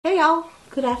Hey y'all,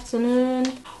 good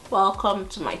afternoon. Welcome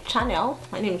to my channel.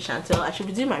 My name is Chantel. I should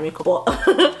be doing my makeup,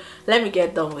 but let me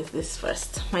get done with this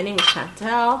first. My name is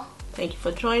Chantel. Thank you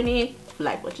for joining. If you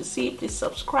like what you see, please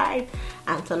subscribe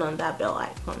and turn on that bell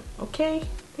icon. Okay,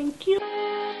 thank you.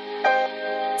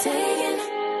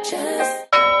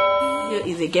 Here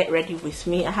is a get ready with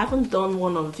me. I haven't done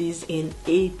one of these in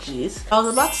ages. I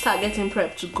was about to start getting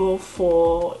prepped to go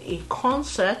for a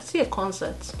concert.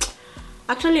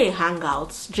 Actually a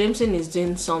hangout. Jameson is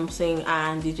doing something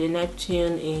and DJ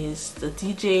Neptune is the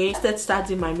DJ. I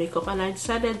started my makeup and I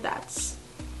decided that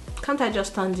can't I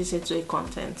just turn this into a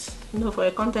content? You know, for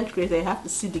a content creator you have to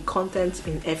see the content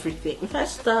in everything.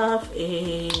 First off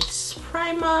is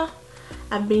primer.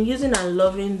 I've been using and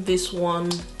loving this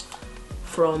one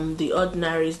from The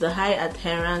Ordinary's, the high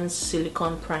adherence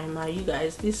silicone primer. You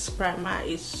guys, this primer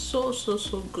is so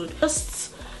good.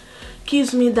 Just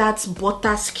gives me that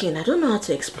butter skin. I don't know how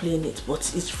to explain it,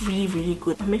 but it's really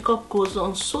good. The makeup goes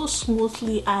on so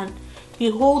smoothly and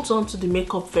it holds on to the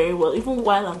makeup very well even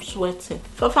while I'm sweating.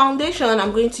 For foundation,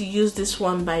 I'm going to use this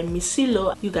one by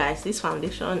Misilo. You guys, this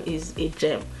foundation is a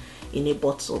gem in a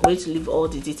bottle. I'm going to leave all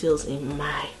the details in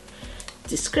my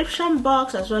description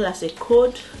box as well as a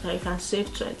code that you can save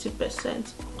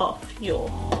 20% off your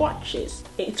purchase.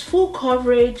 It's full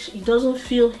coverage. It doesn't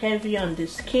feel heavy on the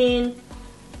skin.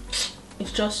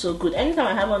 It's just so good. Anytime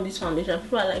I have on this foundation,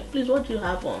 people are like, please, what do you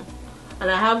have on? And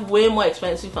I have way more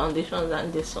expensive foundations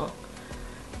than this one,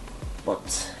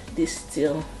 but this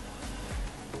still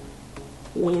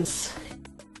wins.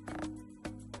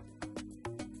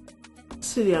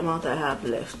 See the amount I have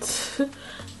left. I'm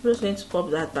just going to pop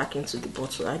that back into the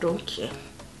bottle. I don't care.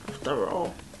 After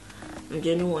all, I'm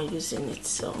the only one using it,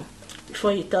 so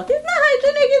before you talk, it's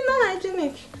not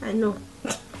hygienic, I know.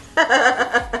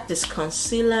 This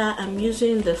concealer, I'm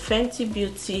using the Fenty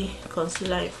Beauty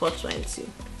concealer in 420.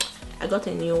 I got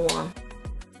a new one.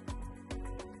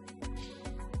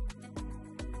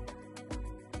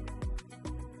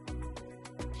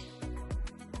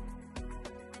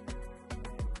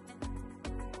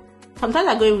 Sometimes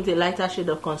I go in with a lighter shade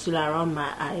of concealer around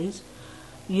my eyes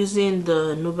using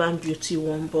the Nuban Beauty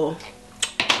one, but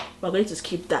we're going to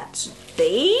skip that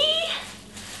today.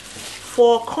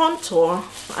 For contour,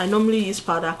 I normally use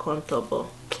powder contour, but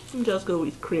I'll just go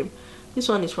with cream. This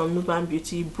one is from Nuban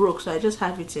Beauty. It broke, so I just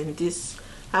have it in this,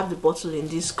 have the bottle in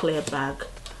this clear bag,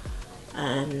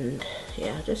 and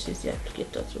yeah, just use the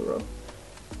applicator to rub.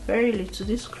 Very little.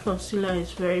 This concealer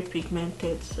is very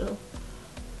pigmented, so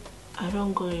I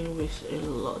don't go in with a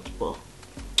lot, but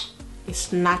it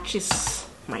snatches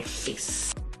my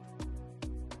face.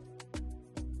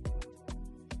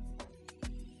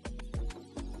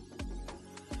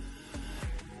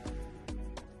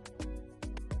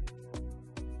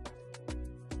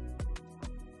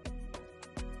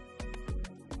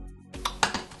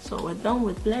 So we're done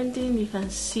with blending. You can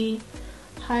see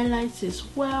highlights is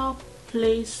well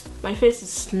placed. My face is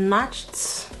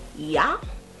snatched. Yeah,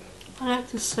 I like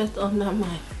to set under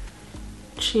my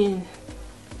chin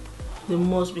the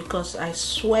most because I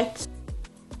sweat.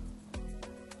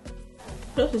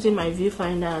 Just using my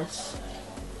viewfinder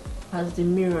as the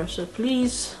mirror, so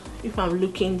please, if I'm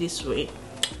looking this way,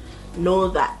 know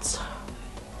that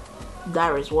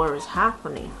that is what is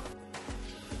happening.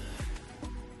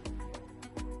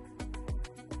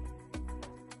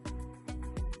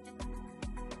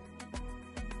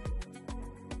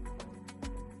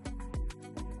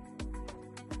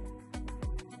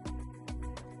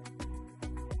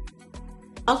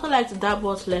 I also like to dab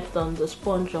what's left on the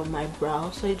sponge on my brow,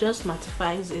 so it just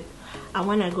mattifies it, and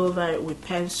when I go over it with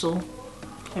pencil,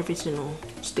 everything will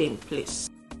stay in place.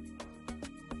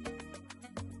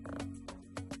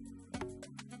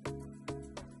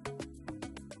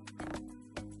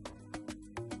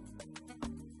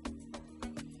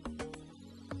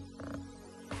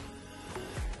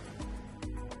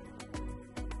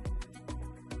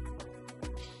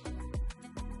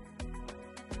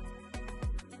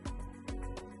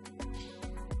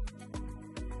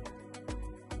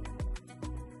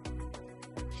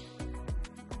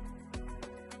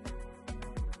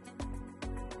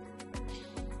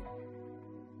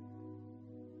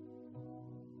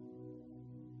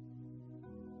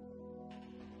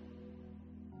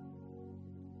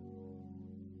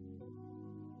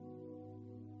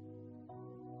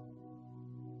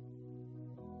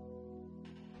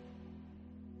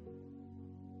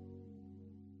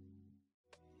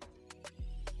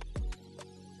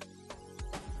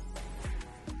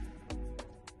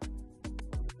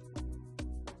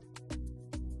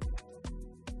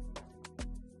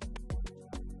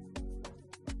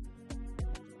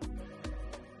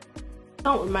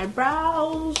 Done with my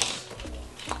brows.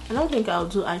 I don't think I'll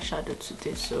do eyeshadow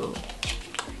today, so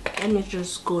let me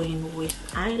just go in with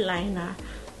eyeliner.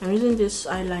 I'm using this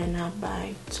eyeliner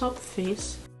by Top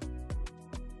Face.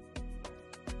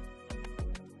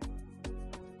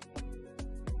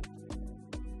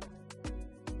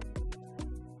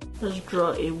 Let's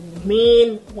draw a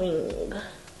main wing.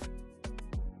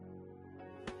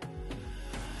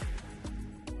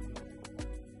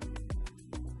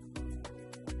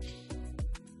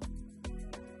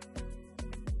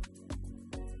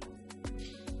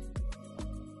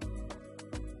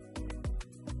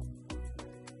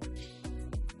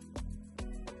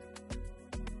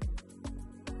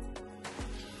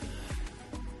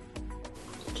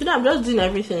 You know, I'm just doing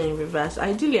everything in reverse.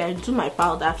 Ideally, I do my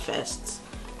powder first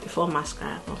before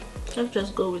mascara. Let's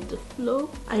just go with the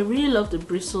flow. I really love the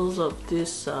bristles of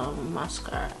this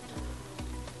mascara.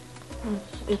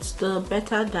 It's the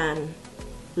Better Than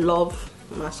Love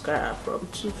mascara from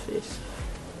Too Faced.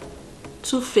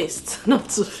 Too Faced,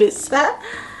 not Too Faced.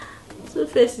 Too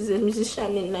Faced is a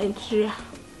musician in Nigeria.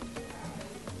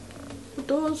 For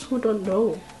those who don't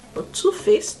know, but Too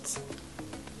Faced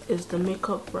is the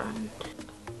makeup brand.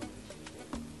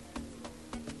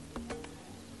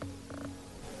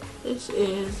 This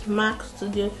is MAC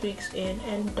Studio Fix in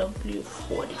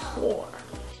NW44.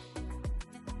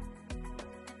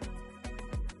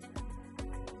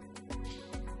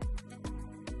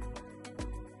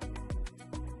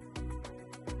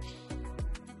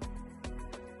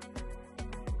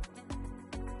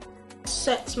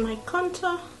 Set my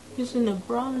contour using a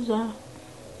bronzer.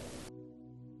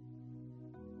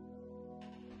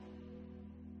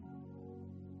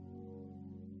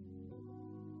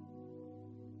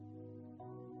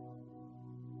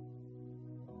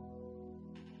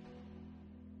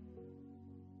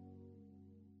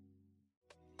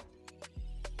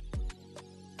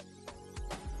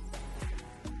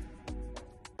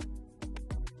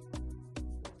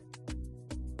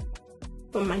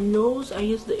 For my nose, I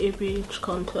use the ABH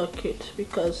contour kit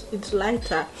because it's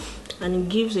lighter and it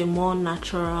gives a more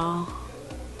natural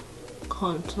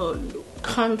contour look.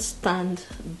 Can't stand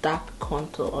dark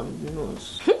contour on the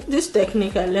nose. This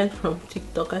technique I learned from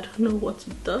TikTok. I don't know what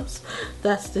it does.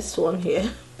 That's this one here.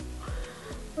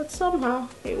 But somehow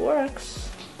it works.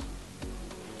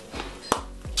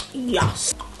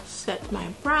 Yes. Set my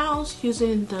brows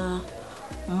using the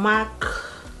MAC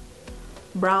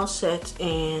brow set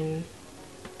in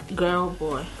Girl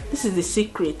Boy. This is the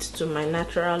secret to my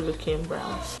natural looking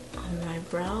brows. On my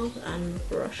brows and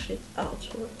brush it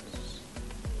outwards.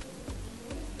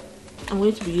 I'm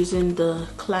going to be using the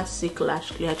classic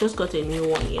lash glue. I just got a new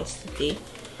one yesterday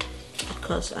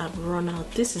because I've run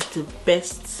out. This is the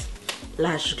best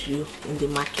lash glue in the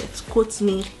market. Quote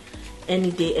me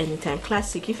any day, anytime.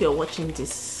 Classic, if you're watching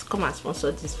this, come and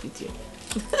sponsor this video.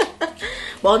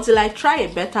 But until I try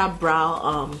a better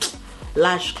brow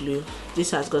lash glue,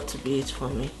 this has got to be it for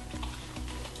me.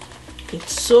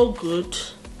 It's so good.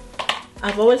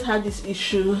 I've always had this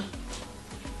issue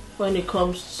when it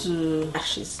comes to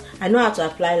lashes. I know how to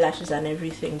apply lashes and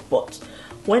everything, but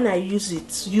when I use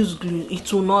glue,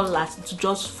 it will not last. It will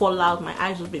just fall out. My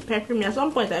eyes will be peppering me. At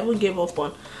some point I even gave up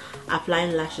on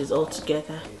applying lashes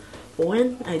altogether. But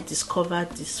when I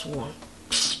discovered this one,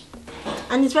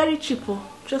 and it's very cheap,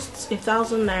 just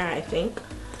 1,000 naira, I think.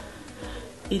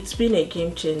 It's been a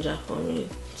game changer for me,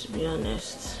 to be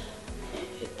honest.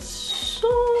 It's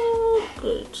so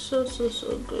good, so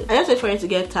good. I just wait for it to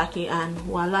get tacky and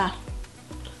voila,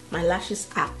 my lashes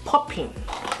are popping.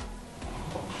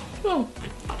 I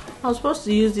was supposed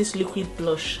to use this liquid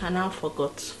blush and I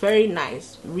forgot. Very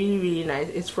nice, really nice.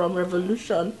 It's from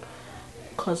Revolution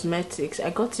Cosmetics. I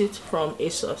got it from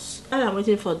ASOS. While I'm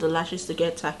waiting for the lashes to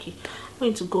get tacky, I'm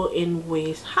going to go in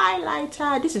with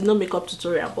highlighter. This is no makeup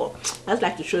tutorial, but I just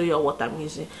like to show you what I'm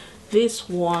using. This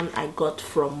one I got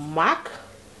from MAC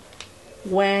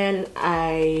when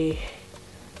I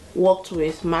worked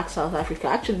with MAC South Africa.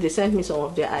 Actually, they sent me some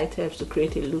of their items to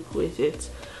create a look with it,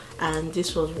 and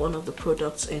this was one of the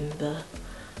products in the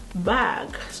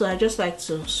bag. So I just like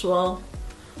to swirl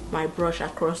my brush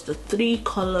across the 3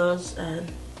 colors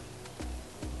and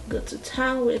go to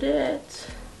town with it.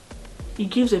 It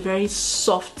gives a very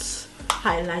soft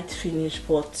highlight finish,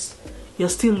 but you're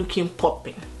still looking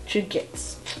popping. You get,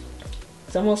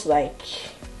 it's almost like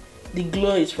the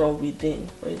glow is from within,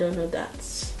 but you don't know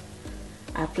that.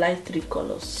 I applied 3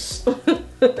 colors.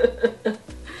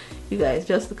 You guys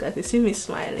just look at it. See me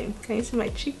smiling. Can you see my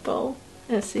cheekbone?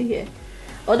 And see here.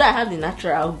 Although I have the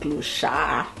natural glow,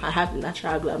 I have the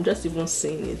natural glow. I'm just even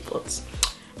seeing it, but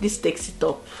this takes it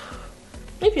up.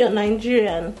 If you're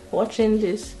Nigerian watching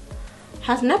this,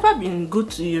 has never been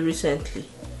good to you recently?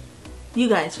 You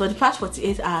guys, for the past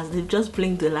 48 hours, they've just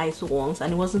blinked the lights once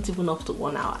and it wasn't even up to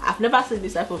 1 hour. I've never seen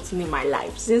this type of thing in my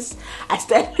life since I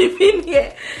started living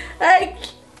here. Like,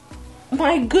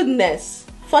 my goodness.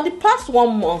 For the past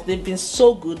 1 month, they've been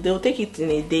so good. They'll take it in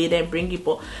a day, then bring it.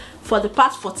 But for the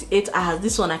past 48 hours,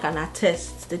 this one I can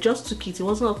attest. They just took it. It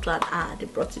wasn't up to an hour. They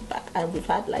brought it back. And we've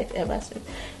had light ever since.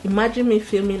 Imagine me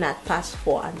filming at past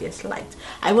 4 and there's light.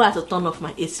 I will have to turn off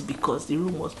my AC because the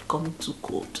room was becoming too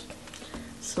cold.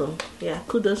 So yeah,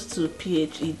 kudos to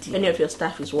PHED. Any of your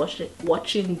staff is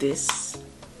watching this,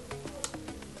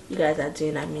 you guys are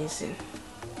doing amazing.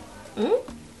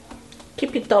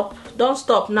 Keep it up, don't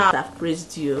stop now. I've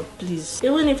praised you, please.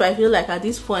 Even if I feel like at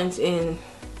this point in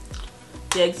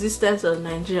the existence of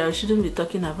Nigeria I shouldn't be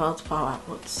talking about power,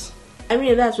 but I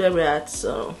mean that's where we're at.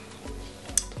 So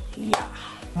yeah,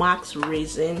 Mark's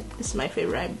Raisin. This is my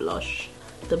favorite blush,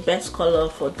 the best color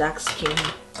for dark skin.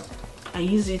 I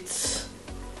use it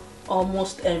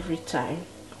almost every time.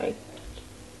 Like,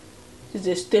 it's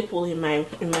a staple in my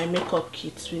makeup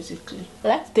kit basically. I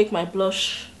like to take my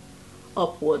blush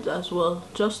upwards as well,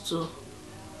 just to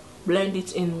blend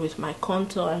it in with my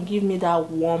contour and give me that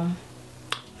warm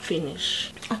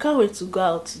finish. I can't wait to go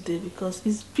out today because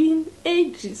it's been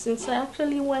ages since I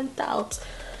actually went out.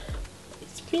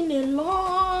 It's been a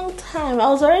long time. I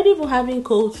was already even having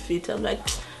cold feet. I'm like,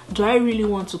 do I really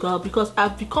want to go out? Because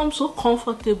I've become so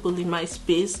comfortable in my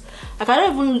space. Like, I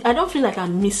don't feel like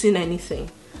I'm missing anything.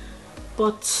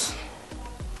 But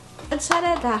I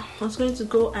decided that I was going to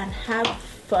go and have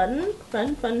fun.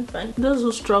 Those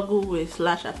who struggle with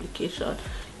lash application,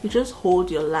 you just hold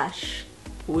your lash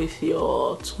with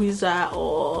your tweezer,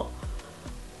 or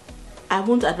I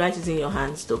won't advise it in your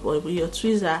hands though, but with your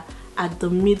tweezer at the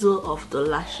middle of the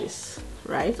lashes,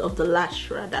 right? Of the lash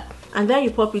rather. And then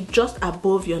you pop it just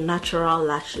above your natural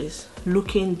lashes,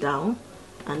 looking down,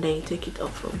 and then you take it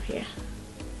up from here.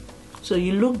 So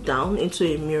you look down into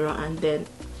a mirror and then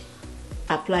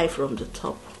apply from the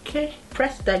top. Okay,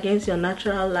 press it against your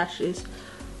natural lashes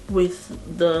with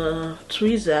the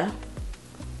tweezer,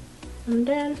 and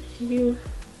then you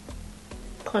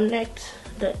connect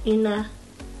the inner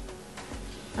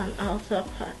and outer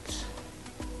part.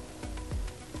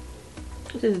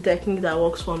 This is the technique that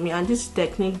works for me, and this is the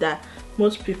technique that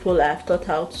most people I've taught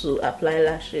how to apply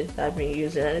lashes have been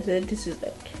using, and I said this is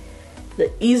like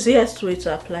the easiest way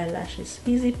to apply lashes.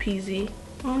 Easy peasy.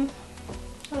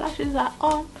 The lashes are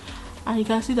on, and you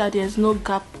can see that there's no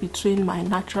gap between my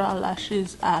natural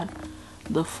lashes and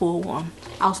the faux one.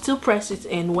 I'll still press it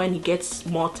in when it gets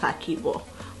more tacky, but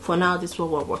for now this is what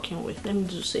we're working with. Let me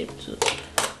do the same to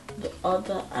the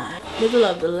other eye. Middle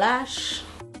of the lash.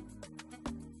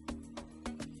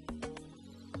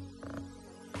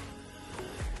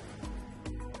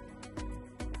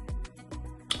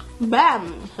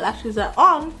 Bam! Lashes are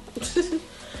on.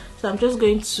 So I'm just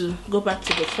going to go back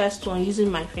to the first one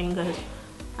using my fingers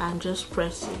and just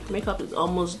press it. Makeup is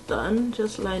almost done.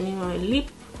 Just lining my lip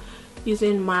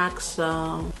using Mark's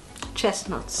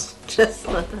chestnuts.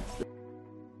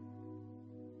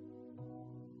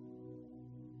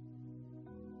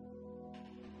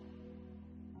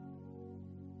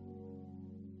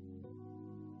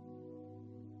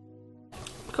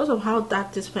 Because of how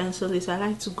dark this pencil is, I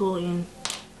like to go in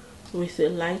with a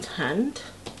light hand.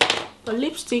 For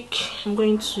lipstick, I'm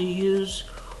going to use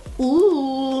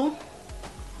Ooh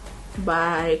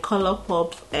by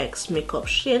Colourpop X Makeup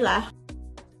Sheila.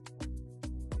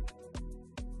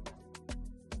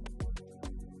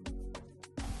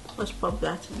 Let's pop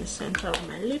that in the center of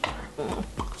my lip.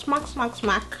 Smack, smack,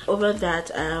 smack. Over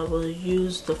that, I will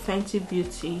use the Fenty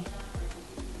Beauty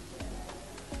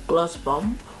Gloss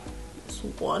Bomb. This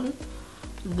one.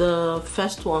 The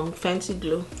first one, Fenty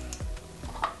Glow.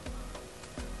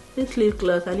 This lip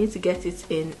gloss, I need to get it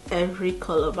in every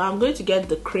color, but I'm going to get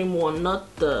the cream one,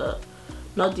 not the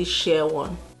sheer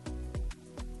one.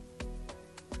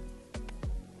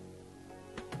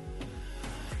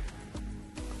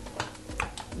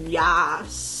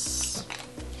 Yes.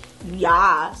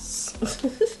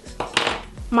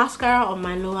 Mascara on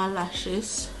my lower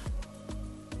lashes.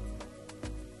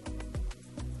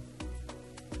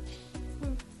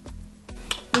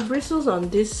 The bristles on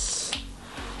this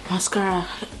mascara,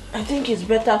 I think it's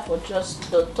better for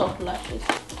just the top lashes.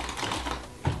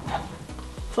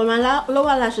 For my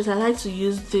lower lashes, I like to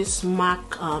use this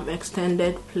MAC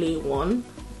extended play one.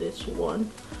 This one.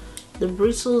 The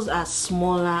bristles are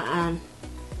smaller and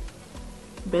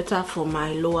better for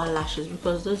my lower lashes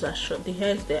because those are short. The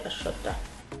hairs there are shorter.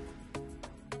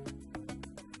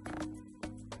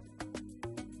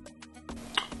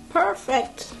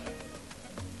 Perfect.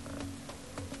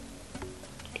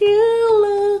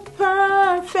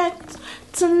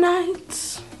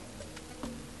 tonight.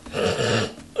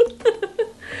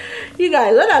 You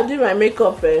guys, when I do my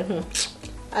makeup,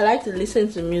 I like to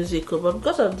listen to music, but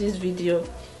because of this video,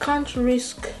 can't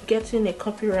risk getting a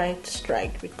copyright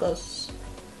strike because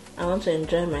I want to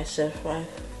enjoy myself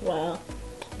while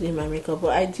doing my makeup.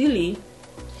 But ideally,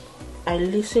 I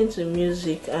listen to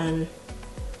music and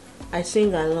I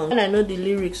sing along. When I know the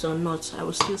lyrics or not, I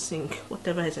will still sing.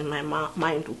 Whatever is in my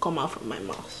mind will come out from my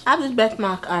mouth. I have this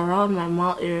birthmark around my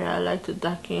mouth area. I like to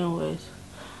darken with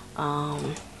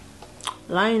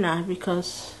liner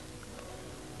because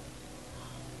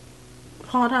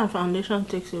powder and foundation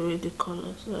takes away the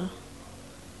color. So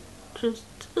just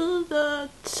do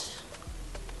that.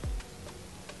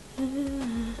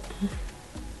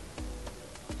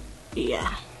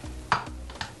 Yeah.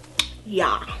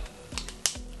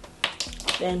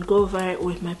 Then go over it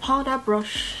with my powder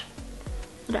brush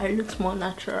so that it looks more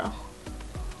natural.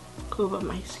 Go over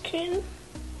my skin,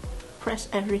 press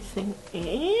everything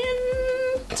in.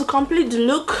 To complete the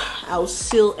look, I'll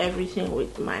seal everything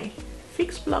with my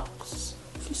Fix Plus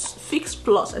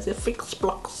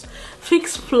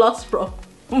Pro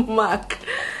MAC.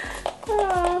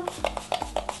 I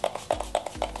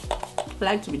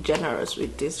like to be generous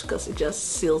with this because it just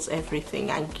seals everything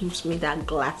and gives me that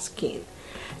glass skin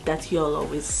that y'all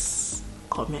always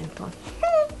comment on.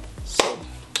 So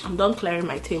I'm done clearing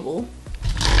my table.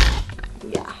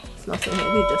 Yeah, it's nothing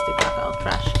heavy, just a pack out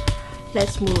trash.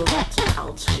 Let's move over to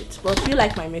outfit. But if you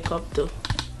like my makeup though,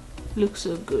 looks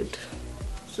so good,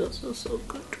 so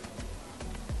good.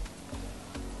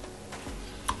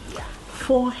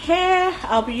 For hair,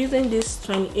 I'll be using this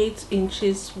 28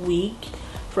 inches wig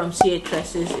from CA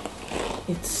Tresses.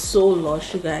 It's so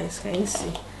lush, you guys. Can you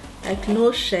see? Like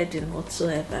no shedding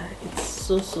whatsoever. It's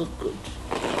so good.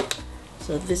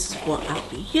 So this is what I'll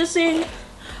be using.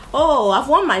 Oh, I've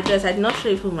worn my dress. I did not show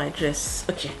you my dress.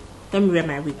 Okay, let me wear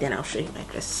my wig, then I'll show you my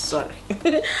dress. Sorry,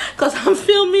 because I'm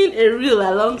filming a reel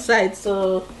alongside,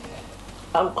 so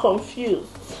I'm confused.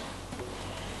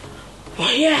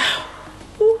 But yeah.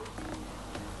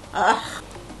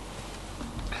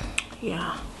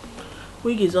 Yeah,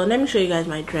 wig is on. Let me show you guys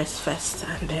my dress first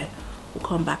and then we'll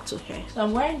come back to hair. So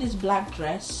I'm wearing this black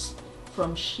dress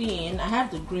from Shein. I have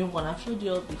the green one, I've showed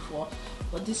you all before,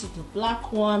 but this is the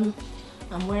black one.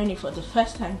 I'm wearing it for the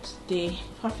first time today.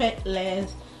 Perfect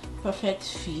length, perfect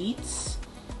fit. It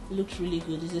looks really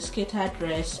good. It's a skater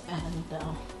dress and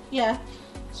yeah,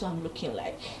 so I'm looking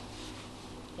like.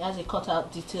 It has a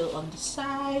cutout detail on the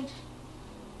side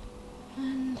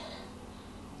and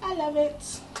I love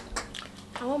it.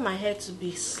 I want my hair to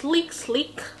be sleek.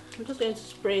 I'm just going to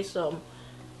spray some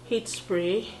heat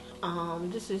spray.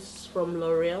 This is from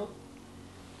L'Oreal.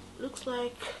 Looks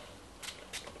like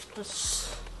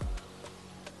just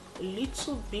a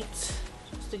little bit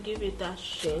just to give it that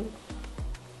sheen.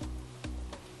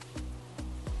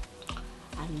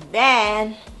 And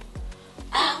then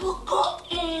I will go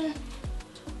in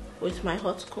with my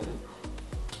hot comb.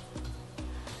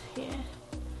 Yeah,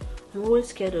 I'm always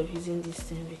scared of using this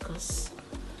thing because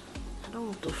I don't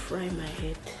want to fry my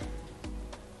head.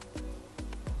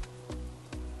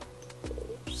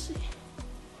 Oopsie.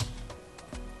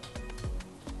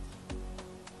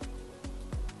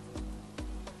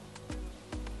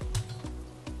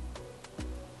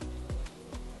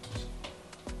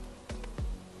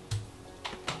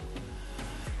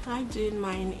 I did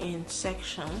mine in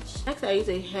sections. Next I use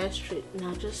a hair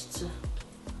straightener just to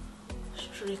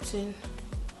straighten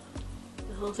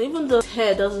the whole thing. Even though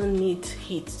hair doesn't need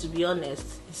heat, to be honest,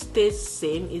 it stays the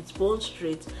same. It's bone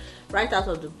straight right out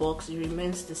of the box. It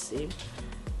remains the same,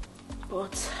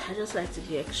 but I just like to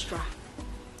be extra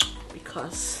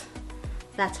because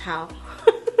that's how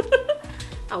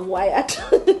I'm wired.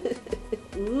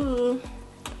 Ooh.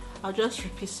 I'll just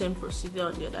repeat same procedure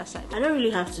on the other side. I don't really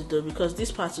have to do because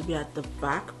this part will be at the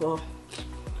back, but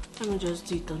let me just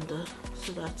do it on the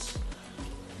so that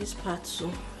this part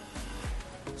will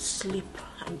slip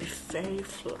and be very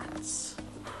flat.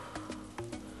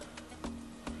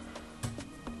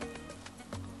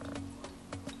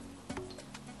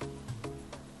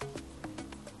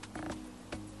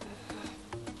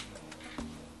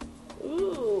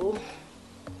 Ooh,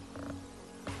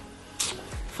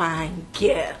 fine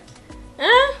girl.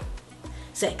 Huh?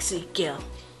 Sexy girl,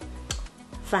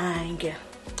 fine girl,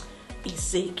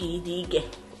 it's a giddy girl.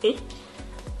 Okay,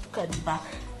 look at the back.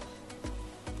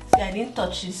 See, I didn't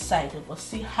touch this side, but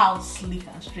see how sleek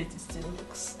and straight it still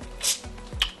looks.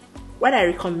 When I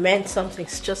recommend something,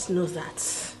 just know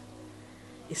that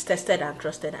it's tested and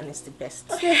trusted and it's the best.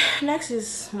 Okay, next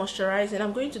is moisturizing.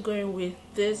 I'm going to go in with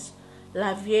this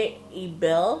La Vie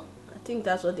Belle. I think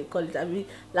that's what they call it. I mean,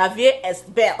 Lavier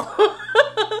Estelle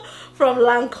from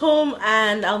Lancome,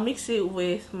 and I'll mix it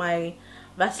with my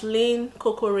Vaseline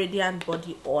Cocoa Radiant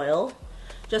Body Oil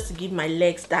just to give my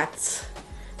legs that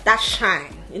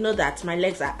shine. You know that my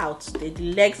legs are out today.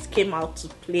 The legs came out to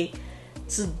play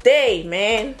today,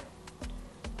 man.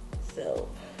 So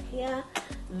yeah,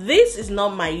 this is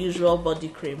not my usual body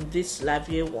cream, this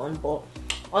Lavier one, but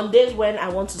on days when I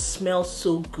want to smell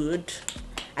so good,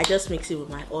 I just mix it with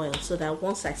my oil so that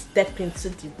once I step into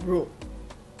the room,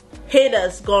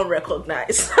 haters gonna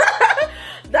recognize.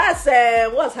 That's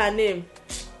what's her name?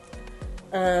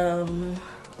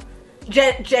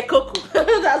 Jekoku.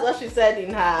 That's what she said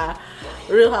in her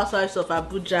Real Housewives of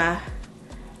Abuja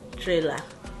trailer.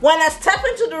 When I step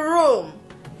into the room,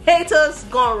 haters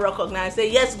gonna recognize. Say,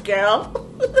 yes, girl.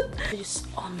 This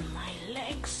on my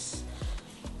legs.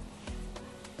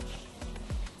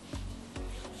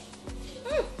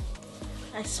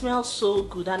 I smell so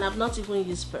good, and I've not even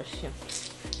used perfume.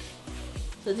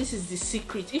 So this is the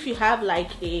secret. If you have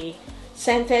like a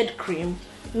scented cream,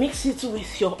 mix it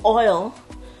with your oil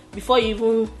before you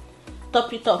even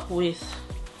top it up with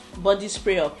body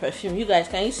spray or perfume. You guys,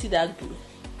 can you see that glue?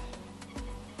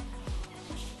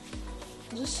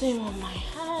 The same on my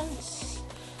hands.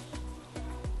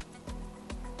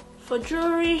 For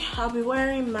jewelry, I'll be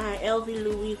wearing my LV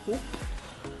Louis hoop.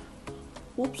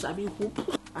 Hoops, I mean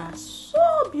hoop. Are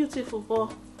so beautiful,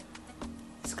 but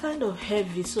it's kind of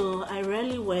heavy, so I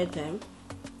rarely wear them.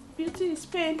 Beauty is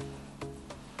pain.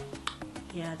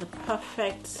 Yeah, the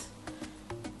perfect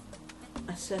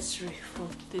accessory for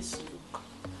this look,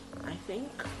 I think.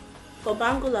 For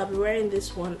bangle, I'll be wearing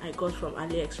this one I got from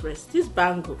AliExpress. This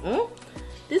bangle,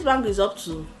 this bangle is up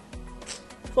to,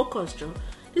 focus Joe,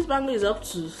 this bangle is up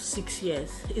to 6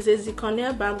 years. It's a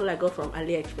zirconia bangle I got from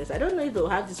AliExpress. I don't know if they'll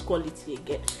have this quality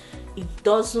again. It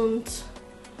doesn't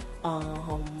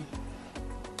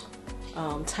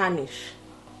tarnish,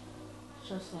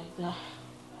 just like that.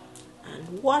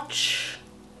 And watch,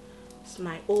 it's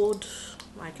my old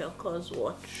Michael Kors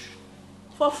watch.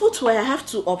 For footwear, I have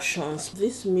two options.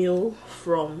 This mule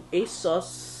from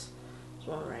ASOS, this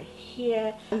one right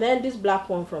here, and then this black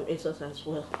one from ASOS as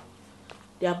well.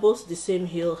 They are both the same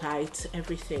heel height,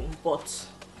 everything, but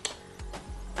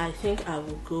I think I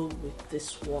will go with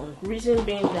this one. Reason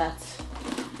being that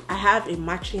I have a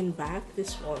matching bag,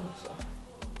 this one. So.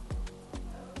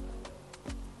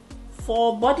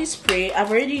 For body spray, I've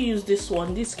already used this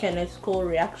one, this Kinetical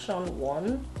Reaction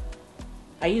one.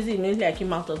 I used it immediately I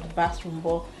came out of the bathroom,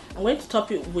 but I'm going to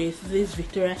top it with this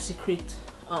Victoria's Secret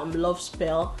Love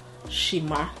Spell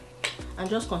Shimmer and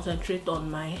just concentrate on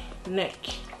my neck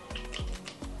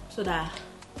so that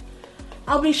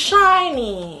I'll be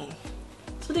shining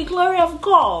to the glory of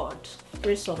God.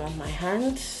 Spray some on my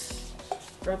hands,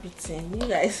 rub it in. You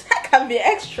guys, I can be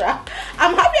extra.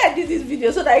 I'm happy I did this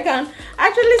video so that I can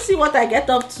actually see what I get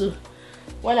up to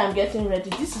when I'm getting ready.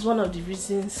 This is one of the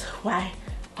reasons why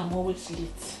I'm always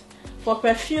late. For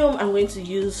perfume, I'm going to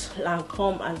use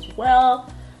Lancome as well.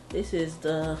 This is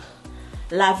the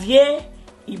Lavier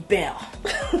Estelle.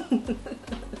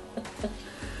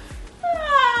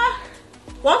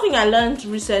 One thing I learned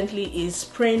recently is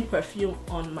spraying perfume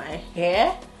on my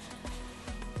hair.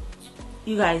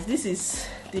 You guys, this is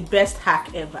the best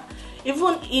hack ever.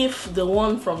 Even if the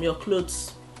one from your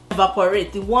clothes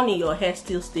evaporate, the one in your hair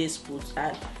still stays put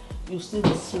and you still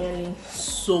be smelling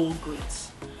so great.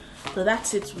 So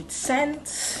that's it with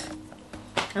scent.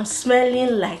 I'm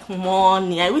smelling like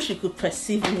money. I wish you could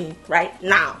perceive me right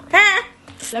now.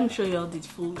 Let me show you all the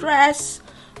full dress,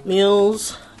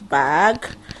 mules, bag.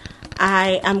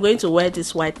 I am going to wear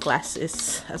these white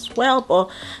glasses as well, but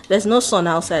there's no sun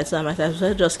outside, so I might as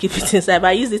well just keep it inside. But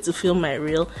I use it to film my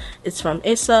reel. It's from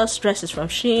ASOS, dress is from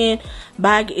Shein,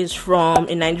 bag is from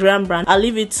a Nigerian brand. I'll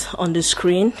leave it on the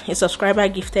screen. A subscriber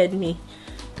gifted me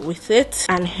with it,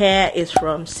 and hair is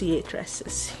from CA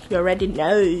Dresses. You already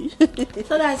know.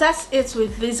 So guys, that's it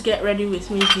with this get ready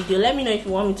with me video. Let me know if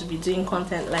you want me to be doing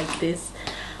content like this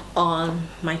on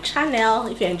my channel.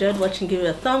 If you enjoyed watching, give it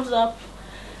a thumbs up,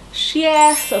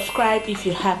 share, subscribe if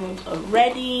you haven't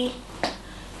already.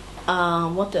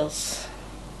 What else?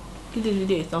 Give the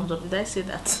video a thumbs up. Did I say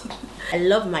that? I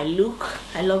love my look.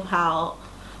 I love how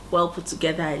well put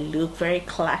together I look. Very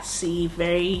classy,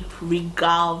 very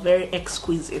regal, very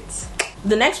exquisite.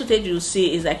 The next footage you'll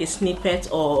see is like a snippet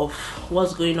of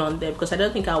what's going on there, because I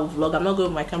don't think I will vlog. I'm not going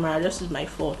with my camera, I'll just use my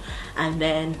phone and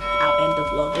then I'll end the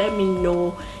vlog. Let me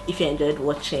know if you enjoyed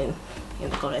watching in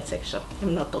the comment section. Let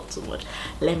me not talk too much.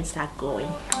 Let me start going.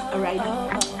 Alright.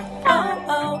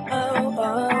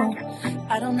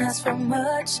 I don't ask for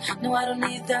much, no, I don't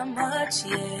need that much,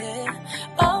 yeah.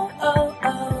 Oh, oh,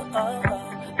 oh, oh,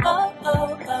 oh,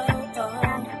 oh, oh,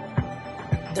 oh.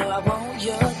 Though I want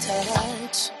your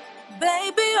touch,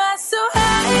 baby, you're so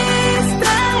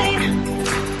high,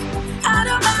 I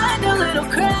don't mind a little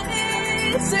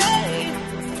crazy,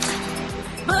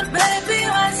 but baby,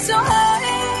 you're so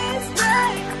high,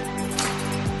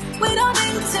 we don't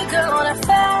need to go on a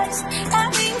fast, I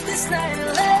need this night to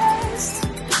last.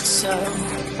 So,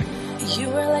 you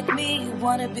are like me, you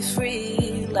wanna be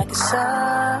free, like a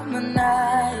summer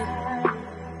night.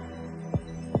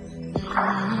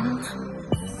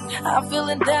 I'm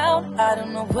feeling down, I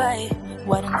don't know why,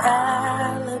 what an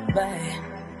alibi.